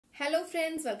Hello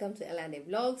friends, welcome to L&A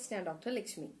Vlogs. ഞാൻ doctor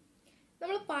Lakshmi.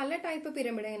 നമ്മൾ പല ടൈപ്പ്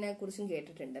പിരമിഡിനെ കുറിച്ചും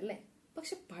കേട്ടിട്ടുണ്ടല്ലേ.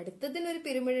 പക്ഷെ പഠിത്തത്തിന് ഒരു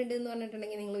പിരമിഡ് ഉണ്ട് എന്ന്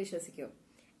പറഞ്ഞിട്ടുണ്ടെങ്കിൽ നിങ്ങൾ വിശ്വസിക്കുമോ?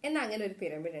 എന്നാൽ അങ്ങനെ ഒരു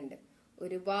പിരമിഡ് ഉണ്ട്.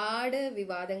 ഒരുപാട്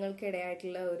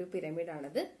വിവാദങ്ങൾക്കിടയായിട്ടുള്ള ഒരു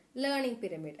പിരമിഡാണത് ലേണിംഗ്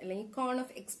പിരമിഡ് അല്ലെങ്കിൽ കോൺ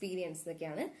ഓഫ് എക്സ്പീരിയൻസ്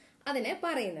എന്നൊക്കെയാണ് അതിനെ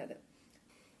പറയുന്നത്.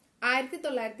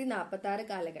 1946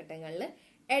 കാലഘട്ടങ്ങളിൽ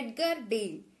എഡ്ഗർ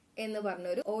ഡെയിൽ എന്ന് പറഞ്ഞ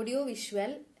ഒരു ഓഡിയോ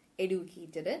വിഷ്വൽ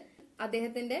എഡ്യൂക്കേറ്റർ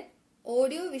അദ്ദേഹത്തിന്റെ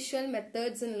audio visual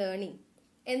methods in learning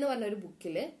എന്ന് പറഞ്ഞൊരു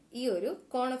ബുക്കില് ഈ ഒരു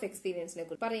കോൺ ഓഫ് എക്സ്പീരിയൻസിനെ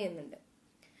കുറിച്ച് പറയുന്നുണ്ട്.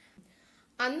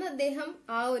 അന്ന് അദ്ദേഹം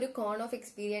ആ ഒരു കോൺ ഓഫ്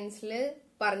എക്സ്പീരിയൻസിൽ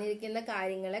പറഞ്ഞിരിക്കുന്ന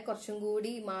കാര്യങ്ങളെ കുറച്ചും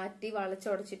കൂടി മാറ്റി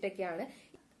വളച്ചൊടച്ചിട്ടൊക്കെയാണ്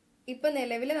ഇപ്പൊ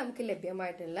നിലവിൽ നമുക്ക്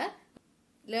ലഭ്യമായിട്ടുള്ള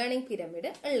ലേണിംഗ്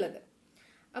പിരമിഡ് ഉള്ളത്.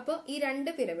 അപ്പോൾ ഈ രണ്ട്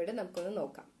പിരമിഡ് നമുക്കൊന്ന്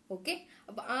നോക്കാം. ഓക്കെ,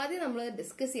 അപ്പൊ ആദ്യം നമ്മൾ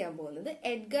ഡിസ്കസ് ചെയ്യാൻ പോകുന്നത്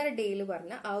എഡ്ഗർ ഡെയിൽ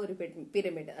പറഞ്ഞ ആ ഒരു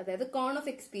പിരമിഡ്, അതായത് കോൺ ഓഫ്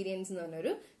എക്സ്പീരിയൻസ് എന്ന്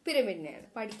പറഞ്ഞൊരു പിരമിഡിനെയാണ്.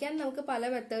 പഠിക്കാൻ നമുക്ക് പല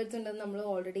മെത്തേഡ്സ് ഉണ്ടെന്ന് നമ്മൾ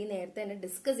ഓൾറെഡി നേരത്തെ തന്നെ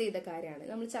ഡിസ്കസ് ചെയ്ത കാര്യമാണ്,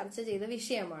 നമ്മൾ ചർച്ച ചെയ്ത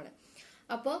വിഷയമാണ്.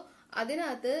 അപ്പോൾ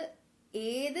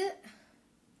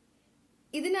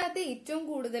ഇതിനകത്ത് ഏറ്റവും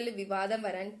കൂടുതൽ വിവാദം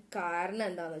വരാൻ കാരണം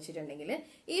എന്താന്ന് വെച്ചിട്ടുണ്ടെങ്കിൽ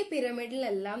ഈ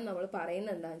പിരമിഡിലെല്ലാം നമ്മൾ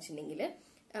പറയുന്നത് എന്താണെന്ന് വെച്ചിട്ടുണ്ടെങ്കിൽ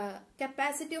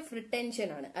കപ്പാസിറ്റി ഓഫ് റിട്ടൻഷൻ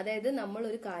ആണ്. അതായത് നമ്മൾ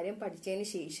ഒരു കാര്യം പഠിച്ചതിന്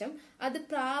ശേഷം അത്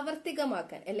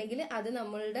പ്രാവർത്തികമാക്കാൻ, അല്ലെങ്കിൽ അത്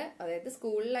നമ്മളുടെ അതായത്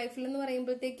സ്കൂൾ ലൈഫിൽ എന്ന്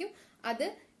പറയുമ്പോഴത്തേക്കും അത്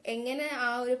എങ്ങനെ ആ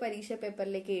ഒരു പരീക്ഷ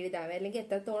പേപ്പറിലേക്ക് എഴുതാം അല്ലെങ്കിൽ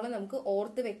എത്രത്തോളം നമുക്ക്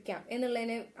ഓർത്ത് വെക്കാം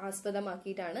എന്നുള്ളതിനെ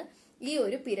ആസ്പദമാക്കിയിട്ടാണ് ഈ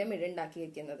ഒരു പിരമിഡ്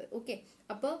ഉണ്ടാക്കിയിരിക്കുന്നത്. ഓക്കെ,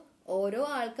 അപ്പോൾ ഓരോ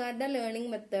ആൾക്കാരുടെ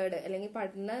ലേണിംഗ് മെത്തേഡ് അല്ലെങ്കിൽ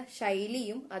പഠന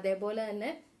ശൈലിയും അതേപോലെ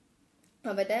തന്നെ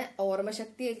അവരുടെ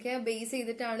ഓർമ്മശക്തിയൊക്കെ ബേസ്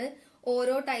ചെയ്തിട്ടാണ്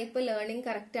ഓരോ ടൈപ്പ് ലേണിംഗ്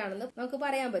കറക്റ്റ് ആണെന്ന് നമുക്ക്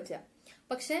പറയാൻ പറ്റുക.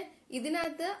 പക്ഷെ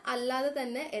ഇതിനകത്ത് അല്ലാതെ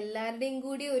തന്നെ എല്ലാവരുടെയും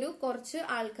കൂടി ഒരു കുറച്ച്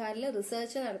ആൾക്കാരിൽ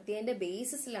റിസർച്ച് നടത്തിയതിന്റെ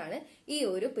ബേസിസിലാണ് ഈ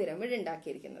ഒരു പിരമിഡ്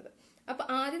ഉണ്ടാക്കിയിരിക്കുന്നത്. അപ്പൊ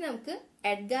ആദ്യം നമുക്ക്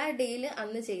എഡ്ഗർ ഡെയിൽ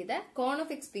അന്ന് ചെയ്ത കോൺ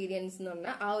ഓഫ് എക്സ്പീരിയൻസ് എന്ന്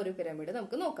പറഞ്ഞ ആ ഒരു പിരമിഡ്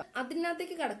നമുക്ക് നോക്കാം.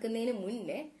 അതിനകത്തേക്ക് കടക്കുന്നതിന്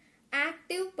മുന്നേ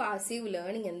ആക്റ്റീവ് പാസീവ്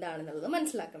ലേണിംഗ് എന്താണെന്നുള്ളത്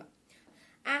മനസ്സിലാക്കണം.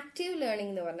 ആക്റ്റീവ്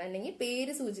ലേണിംഗ് എന്ന് പറഞ്ഞിട്ടുണ്ടെങ്കിൽ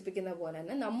പേര് സൂചിപ്പിക്കുന്ന പോലെ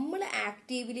തന്നെ നമ്മൾ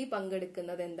ആക്റ്റീവ്ലി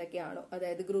പങ്കെടുക്കുന്നത് എന്തൊക്കെയാണോ,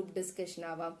 അതായത് ഗ്രൂപ്പ് ഡിസ്കഷൻ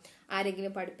ആവാം,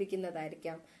 ആരെങ്കിലും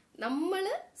പഠിപ്പിക്കുന്നതായിരിക്കാം, നമ്മൾ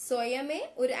സ്വയമേ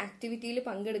ഒരു ആക്ടിവിറ്റിയിൽ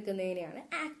പങ്കെടുക്കുന്നതിനെയാണ്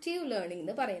ആക്റ്റീവ് ലേണിംഗ്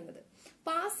എന്ന് പറയുന്നത്.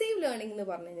 പാസീവ് ലേണിംഗ് എന്ന്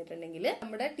പറഞ്ഞു കഴിഞ്ഞിട്ടുണ്ടെങ്കിൽ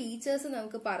നമ്മുടെ ടീച്ചേഴ്സ്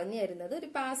നമുക്ക് പറഞ്ഞു തരുന്നത് ഒരു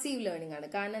പാസീവ് ലേണിംഗ് ആണ്.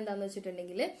 കാരണം എന്താന്ന്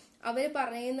വെച്ചിട്ടുണ്ടെങ്കിൽ അവർ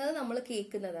പറയുന്നത് നമ്മൾ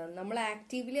കേൾക്കുന്നതാണ്, നമ്മൾ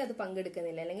ആക്റ്റീവ്ലി അത്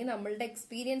പങ്കെടുക്കുന്നില്ല, അല്ലെങ്കിൽ നമ്മളുടെ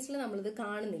എക്സ്പീരിയൻസിൽ നമ്മളിത്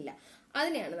കാണുന്നില്ല.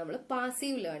 അതിനെയാണ് നമ്മൾ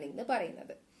പാസീവ് ലേണിംഗ് എന്ന്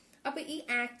പറയുന്നത്. അപ്പൊ ഈ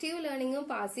ആക്റ്റീവ് ലേണിംഗും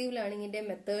പാസീവ് ലേണിംഗിന്റെ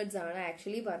മെത്തേഡ്സ് ആണ്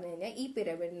ആക്ച്വലി പറഞ്ഞു കഴിഞ്ഞാൽ ഈ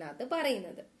പിരമിഡിനകത്ത്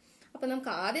പറയുന്നത്. അപ്പൊ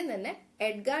നമുക്ക് ആദ്യം തന്നെ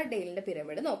എഡ്ഗർ ഡെയിലിന്റെ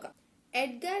പിരമിഡ് നോക്കാം.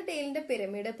 എഡ്ഗർ ഡെയിലിന്റെ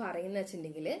പിരമിഡ് പറയുന്ന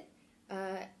വെച്ചിട്ടുണ്ടെങ്കിൽ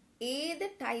ഏത്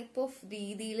ടൈപ്പ് ഓഫ്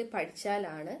രീതിയിൽ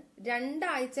പഠിച്ചാലാണ് 2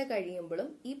 ആഴ്ച കഴിയുമ്പോഴും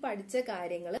ഈ പഠിച്ച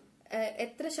കാര്യങ്ങൾ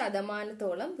എത്ര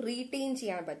ശതമാനത്തോളം റീറ്റെയിൻ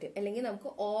ചെയ്യാൻ പറ്റും അല്ലെങ്കിൽ നമുക്ക്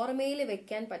ഓർമ്മയിൽ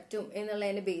വെക്കാൻ പറ്റും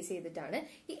എന്നുള്ളതിനെ ബേസ് ചെയ്തിട്ടാണ്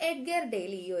ഈ എഡ്ഗർ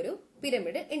ഡെയിൽ ഈ ഒരു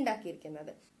പിരമിഡ്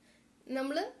ഉണ്ടാക്കിയിരിക്കുന്നത്.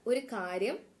 നമ്മൾ ഒരു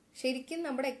കാര്യം ശരിക്കും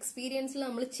നമ്മുടെ എക്സ്പീരിയൻസിൽ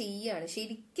നമ്മൾ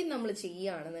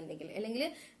ചെയ്യുകയാണെന്നുണ്ടെങ്കിൽ, അല്ലെങ്കിൽ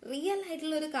റിയൽ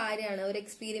ആയിട്ടുള്ള ഒരു കാര്യമാണ് ഒരു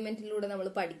എക്സ്പെരിമെന്റിലൂടെ നമ്മൾ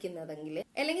പഠിക്കുന്നതെങ്കിൽ,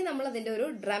 അല്ലെങ്കിൽ നമ്മൾ അതിന്റെ ഒരു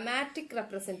ഡ്രാമാറ്റിക്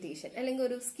റെപ്രസെന്റേഷൻ അല്ലെങ്കിൽ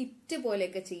ഒരു സ്കിറ്റ്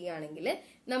പോലെയൊക്കെ ചെയ്യുകയാണെങ്കിൽ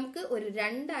നമുക്ക് ഒരു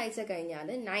 2 ആഴ്ച കഴിഞ്ഞാൽ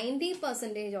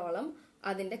 90%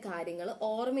 അതിന്റെ കാര്യങ്ങൾ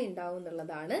ഓർമ്മയുണ്ടാവും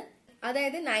എന്നുള്ളതാണ്.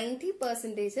 അതായത്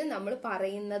 90% നമ്മൾ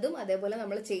പറയുന്നതും അതേപോലെ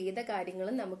നമ്മൾ ചെയ്ത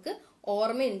കാര്യങ്ങളും നമുക്ക്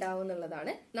ഓർമ്മയുണ്ടാവും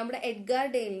എന്നുള്ളതാണ് നമ്മുടെ എഡ്ഗർ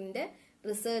ഡെയിലിന്റെ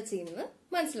റിസർച്ചിൽ നിന്ന്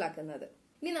മനസ്സിലാക്കുന്നത്.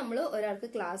 ഇനി നമ്മൾ ഒരാൾക്ക്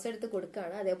ക്ലാസ് എടുത്ത്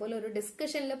കൊടുക്കുകയാണ്, അതേപോലെ ഒരു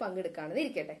ഡിസ്കഷനിൽ പങ്കെടുക്കുകയാണെന്ന്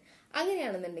ഇരിക്കട്ടെ.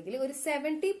 അങ്ങനെയാണെന്നുണ്ടെങ്കിൽ ഒരു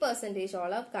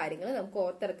 70% കാര്യങ്ങൾ നമുക്ക്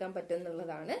ഓർത്തെടുക്കാൻ പറ്റും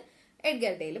എന്നുള്ളതാണ്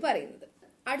എഡ്ഗർ ഡെയിൽ പറയുന്നത്.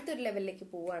 അടുത്തൊരു ലെവലിലേക്ക്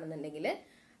പോവുകയാണെന്നുണ്ടെങ്കിൽ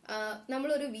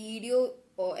നമ്മളൊരു വീഡിയോ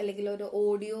അല്ലെങ്കിൽ ഒരു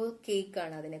ഓഡിയോ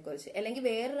കേൾക്കാണ് അതിനെക്കുറിച്ച്, അല്ലെങ്കിൽ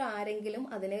വേറൊരു ആരെങ്കിലും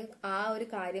ആ ഒരു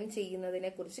കാര്യം ചെയ്യുന്നതിനെ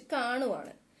കുറിച്ച്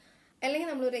കാണുവാണ്, അല്ലെങ്കിൽ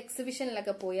നമ്മളൊരു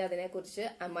എക്സിബിഷനിലൊക്കെ പോയി അതിനെക്കുറിച്ച്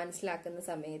മനസ്സിലാക്കുന്ന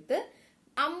സമയത്ത്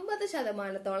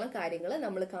 50% കാര്യങ്ങൾ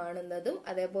നമ്മൾ കാണുന്നതും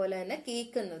അതേപോലെ തന്നെ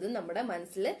കേൾക്കുന്നതും നമ്മുടെ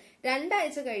മനസ്സിൽ 2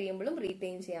 ആഴ്ച കഴിയുമ്പോഴും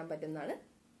റീറ്റെയിൻ ചെയ്യാൻ പറ്റുന്നതാണ്.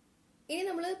 ഇനി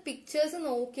നമ്മൾ പിക്ചേഴ്സ്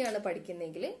നോക്കിയാണ്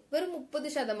പഠിക്കുന്നെങ്കിൽ വെറും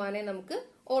 30% നമുക്ക്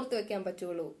ഓർത്തു വെക്കാൻ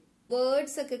പറ്റുള്ളൂ.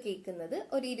 വേർഡ്സ് ഒക്കെ കേൾക്കുന്നത്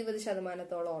ഒരു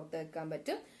 20% ഓർത്ത് വെക്കാൻ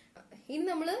പറ്റും. ഇനി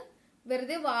നമ്മൾ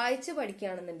വെറുതെ വായിച്ച്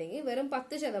പഠിക്കുകയാണെന്നുണ്ടെങ്കിൽ വെറും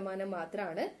 10%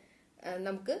 മാത്രമാണ്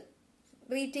നമുക്ക്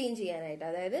റീറ്റെയിൻ ചെയ്യാനായിട്ട്,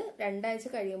 അതായത് 2 ആഴ്ച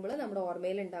കഴിയുമ്പോൾ നമ്മുടെ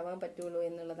ഓർമ്മയിൽ ഉണ്ടാവാൻ പറ്റുള്ളൂ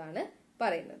എന്നുള്ളതാണ്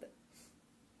പറയുന്നത്.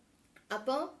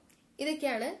 അപ്പോ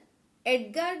ഇതൊക്കെയാണ്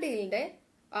എഡ്ഗർ ഡെയിലിന്റെ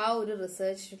ആ ഒരു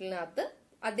റിസർച്ചിനകത്ത്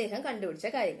അദ്ദേഹം കണ്ടുപിടിച്ച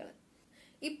കാര്യങ്ങൾ.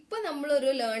 ഇപ്പൊ നമ്മളൊരു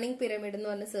ലേണിംഗ് പിരമിഡ് എന്ന്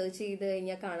പറഞ്ഞ് സെർച്ച് ചെയ്ത്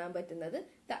കഴിഞ്ഞാൽ കാണാൻ പറ്റുന്നത്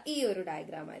ഈ ഒരു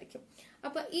ഡയഗ്രാം ആയിരിക്കും.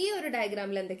 അപ്പൊ ഈ ഒരു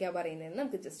ഡയഗ്രാമിൽ എന്തൊക്കെയാ പറയുന്നതെന്ന്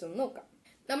നമുക്ക് ജസ്റ്റ് ഒന്ന് നോക്കാം.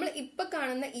 നമ്മൾ ഇപ്പൊ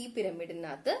കാണുന്ന ഈ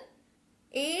പിരമിഡിനകത്ത്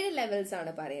 7 ലെവൽസ്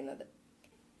ആണ് പറയുന്നത്.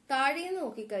 താഴെ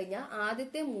നോക്കിക്കഴിഞ്ഞാൽ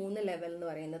ആദ്യത്തെ 3 ലെവൽ എന്ന്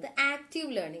പറയുന്നത്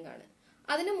ആക്റ്റീവ് ലേണിംഗ് ആണ്.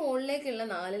 അതിന് മുകളിലേക്കുള്ള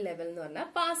 4 ലെവൽ എന്ന് പറഞ്ഞാൽ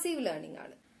പാസീവ് ലേണിംഗ്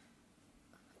ആണ്.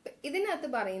 ഇതിനകത്ത്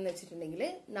പറയുന്ന വെച്ചിട്ടുണ്ടെങ്കിൽ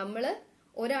നമ്മള്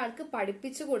ഒരാൾക്ക്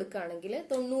പഠിപ്പിച്ചു കൊടുക്കുകയാണെങ്കിൽ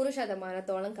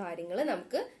 90% കാര്യങ്ങൾ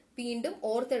നമുക്ക് വീണ്ടും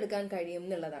ഓർത്തെടുക്കാൻ കഴിയും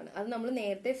എന്നുള്ളതാണ്. അത് നമ്മൾ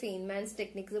നേരത്തെ ഫെയ്ൻമാൻസ്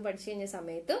ടെക്നിക്സ് പഠിച്ചു കഴിഞ്ഞ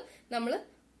സമയത്ത് നമ്മൾ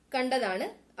കണ്ടതാണ്.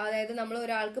 അതായത് നമ്മൾ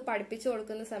ഒരാൾക്ക് പഠിപ്പിച്ചു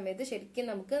കൊടുക്കുന്ന സമയത്ത് ശരിക്കും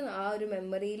നമുക്ക് ആ ഒരു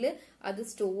മെമ്മറിയിൽ അത്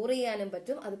സ്റ്റോർ ചെയ്യാനും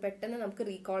പറ്റും, അത് പെട്ടെന്ന് നമുക്ക്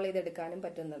റീകോൾ ചെയ്തെടുക്കാനും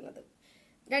പറ്റും എന്നുള്ളത്.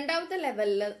 രണ്ടാമത്തെ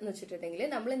ലെവലിൽ എന്ന് വെച്ചിട്ടുണ്ടെങ്കിൽ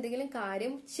നമ്മൾ എന്തെങ്കിലും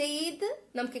കാര്യം ചെയ്ത്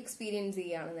നമുക്ക് എക്സ്പീരിയൻസ്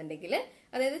ചെയ്യുകയാണെന്നുണ്ടെങ്കിൽ,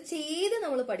 അതായത് ചെയ്ത്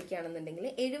നമ്മൾ പഠിക്കുകയാണെന്നുണ്ടെങ്കിൽ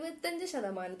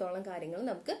 75% കാര്യങ്ങൾ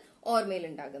നമുക്ക് ഓർമ്മയിൽ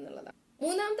ഉണ്ടാകുന്നുള്ളതാണ്.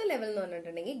 മൂന്നാമത്തെ ലെവൽ എന്ന്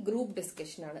പറഞ്ഞിട്ടുണ്ടെങ്കിൽ ഗ്രൂപ്പ്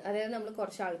ഡിസ്കഷൻ ആണ്. അതായത് നമ്മൾ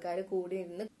കുറച്ച് ആൾക്കാർ കൂടി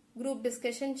ഇരുന്ന് ഗ്രൂപ്പ്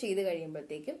ഡിസ്കഷൻ ചെയ്ത്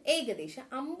കഴിയുമ്പോഴത്തേക്കും ഏകദേശം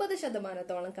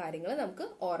 50% കാര്യങ്ങൾ നമുക്ക്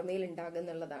ഓർമ്മയിൽ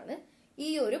ഉണ്ടാകുന്നുള്ളതാണ് ഈ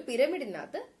ഒരു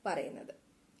പിരമിഡിനകത്ത് പറയുന്നത്.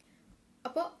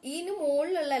 അപ്പോൾ ഇതിന്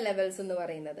മുകളിലുള്ള ലെവൽസ് എന്ന്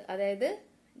പറയുന്നത് അതായത്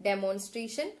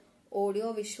ഡെമോൺസ്ട്രേഷൻ, ഓഡിയോ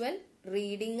വിഷ്വൽ,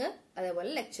 റീഡിങ്, അതേപോലെ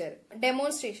ലെക്ചർ.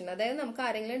 ഡെമോൺസ്ട്രേഷൻ അതായത് നമുക്ക്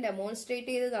ആരെങ്കിലും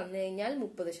ഡെമോൺസ്ട്രേറ്റ് ചെയ്ത് തന്നു കഴിഞ്ഞാൽ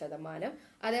 30%,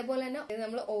 അതേപോലെ തന്നെ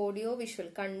നമ്മൾ ഓഡിയോ വിഷ്വൽ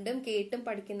കണ്ടും കേട്ടും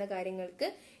പഠിക്കുന്ന കാര്യങ്ങൾക്ക്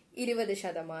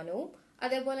 20%,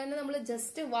 അതേപോലെ തന്നെ നമ്മൾ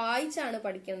ജസ്റ്റ് വായിച്ചാണ്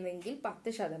പഠിക്കുന്നതെങ്കിൽ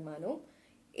 10%.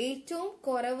 ഏറ്റവും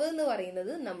കുറവ് എന്ന്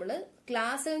പറയുന്നത് നമ്മൾ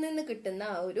ക്ലാസ്സിൽ നിന്ന് കിട്ടുന്ന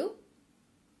ആ ഒരു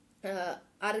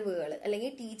അറിവുകൾ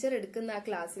അല്ലെങ്കിൽ ടീച്ചർ എടുക്കുന്ന ആ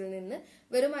ക്ലാസ്സിൽ നിന്ന്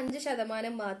വെറും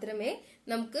 5% മാത്രമേ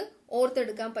നമുക്ക്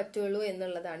ഓർത്തെടുക്കാൻ പറ്റുള്ളൂ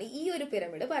എന്നുള്ളതാണ് ഈ ഒരു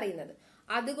പിരമിഡ് പറയുന്നത്.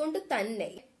 അതുകൊണ്ട് തന്നെ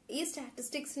ഈ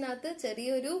സ്റ്റാറ്റിസ്റ്റിക്സിനകത്ത്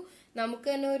ചെറിയൊരു നമുക്ക്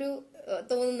തന്നെ ഒരു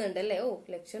തോന്നുന്നുണ്ട് അല്ലേ,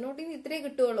 ലെക്ചർ നോട്ടിന് ഇത്രേ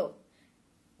കിട്ടുള്ളൂ.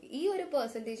 ഈ ഒരു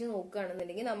പെർസെന്റേജ്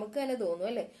നോക്കുകയാണെന്നുണ്ടെങ്കിൽ നമുക്ക് തന്നെ തോന്നും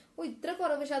അല്ലെ, ഇത്ര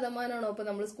കുറവ് ശതമാനമാണോ ഇപ്പൊ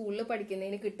നമ്മൾ സ്കൂളിൽ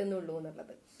പഠിക്കുന്നതിന് കിട്ടുന്നുള്ളൂ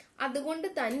എന്നുള്ളത്. അതുകൊണ്ട്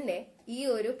തന്നെ ഈ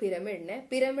ഒരു പിരമിഡിനെ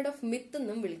പിരമിഡ് ഓഫ് മിത്ത്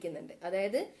എന്നും വിളിക്കുന്നുണ്ട്.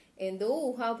 അതായത് എന്തോ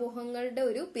ഊഹാപോഹങ്ങളുടെ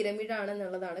ഒരു പിരമിഡ്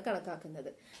ആണെന്നുള്ളതാണ് കണക്കാക്കുന്നത്.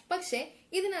 പക്ഷെ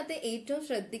ഇതിനകത്ത് ഏറ്റവും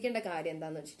ശ്രദ്ധിക്കേണ്ട കാര്യം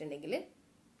എന്താന്ന് വെച്ചിട്ടുണ്ടെങ്കിൽ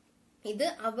ഇത്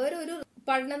അവരൊരു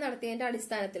പഠനം നടത്തിയതിന്റെ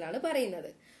അടിസ്ഥാനത്തിലാണ്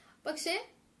പറയുന്നത്. പക്ഷെ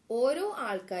ഓരോ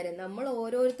ആൾക്കാരും നമ്മൾ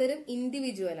ഓരോരുത്തരും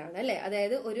ഇൻഡിവിജ്വൽ ആണ് അല്ലെ,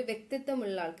 അതായത് ഒരു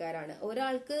വ്യക്തിത്വമുള്ള ആൾക്കാരാണ്.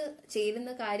 ഒരാൾക്ക്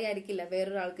ചേരുന്ന കാര്യമായിരിക്കില്ല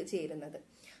വേറൊരാൾക്ക് ചേരുന്നത്.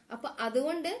 അപ്പൊ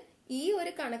അതുകൊണ്ട് ഈ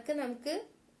ഒരു കണക്ക് നമുക്ക്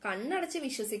കണ്ണടച്ച്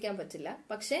വിശ്വസിക്കാൻ പറ്റില്ല.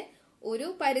 പക്ഷെ ഒരു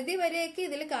പരിധി വരെയൊക്കെ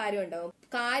ഇതിൽ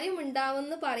കാര്യം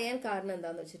ഉണ്ടാവുമെന്ന് പറയാൻ കാരണം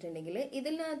എന്താന്ന് വെച്ചിട്ടുണ്ടെങ്കിൽ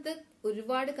ഇതിനകത്ത്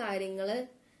ഒരുപാട് കാര്യങ്ങള്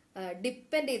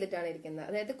ഡിപ്പെൻഡ് ചെയ്തിട്ടാണ് ഇരിക്കുന്നത്.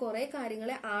 അതായത് കുറെ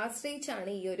കാര്യങ്ങളെ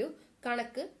ആശ്രയിച്ചാണ് ഈ ഒരു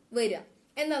കണക്ക് വരിക.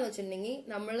 എന്താന്ന് വെച്ചിട്ടുണ്ടെങ്കിൽ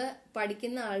നമ്മൾ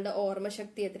പഠിക്കുന്ന ആളുടെ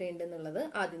ഓർമ്മശക്തി എത്രയുണ്ടെന്നുള്ളത്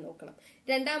ആദ്യം നോക്കണം.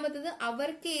 രണ്ടാമത്തത്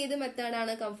അവർക്ക് ഏത്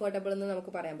മെത്തേഡാണ് കംഫർട്ടബിൾ എന്ന്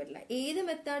നമുക്ക് പറയാൻ പറ്റില്ല. ഏത്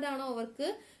മെത്തേഡാണോ അവർക്ക്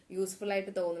യൂസ്ഫുൾ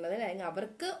ആയിട്ട് തോന്നുന്നത് അല്ലെങ്കിൽ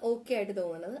അവർക്ക് ഓക്കെ ആയിട്ട്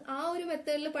തോന്നുന്നത് ആ ഒരു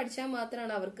മെത്തേഡിൽ പഠിച്ചാൽ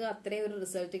മാത്രമാണ് അവർക്ക് അത്രയും ഒരു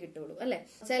റിസൾട്ട് കിട്ടുള്ളൂ അല്ലെ.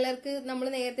 ചിലർക്ക് നമ്മൾ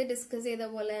നേരത്തെ ഡിസ്കസ് ചെയ്ത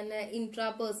പോലെ തന്നെ ഇൻട്രാ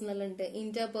പേഴ്സണൽ ഉണ്ട്,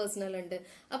 ഇന്റർ പേഴ്സണൽ ഉണ്ട്.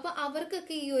 അപ്പൊ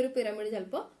അവർക്കൊക്കെ ഈ ഒരു പിരമിഡ്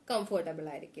ചിലപ്പോൾ കംഫർട്ടബിൾ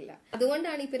ആയിരിക്കില്ല.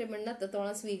 അതുകൊണ്ടാണ് ഈ പിരമിഡിന്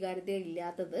അത്രത്തോളം സ്വീകാര്യത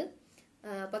ഇല്ലാത്തത്.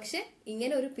 പക്ഷെ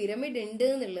ഇങ്ങനെ ഒരു പിരമിഡ് ഉണ്ട്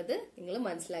എന്നുള്ളത് നിങ്ങൾ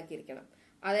മനസ്സിലാക്കിയിരിക്കണം.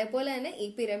 അതേപോലെ തന്നെ ഈ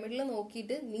പിരമിഡിൽ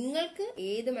നോക്കിയിട്ട് നിങ്ങൾക്ക്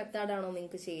ഏത് മെത്തേഡാണോ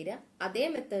നിങ്ങൾക്ക് ചേരുക അതേ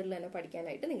മെത്തേഡിൽ തന്നെ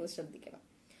പഠിക്കാനായിട്ട് നിങ്ങൾ ശ്രദ്ധിക്കണം.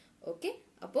 ഓക്കെ,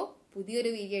 അപ്പോൾ പുതിയൊരു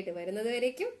വീഡിയോ ആയിട്ട് വരുന്നത്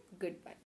വരേക്കും ഗുഡ് ബൈ.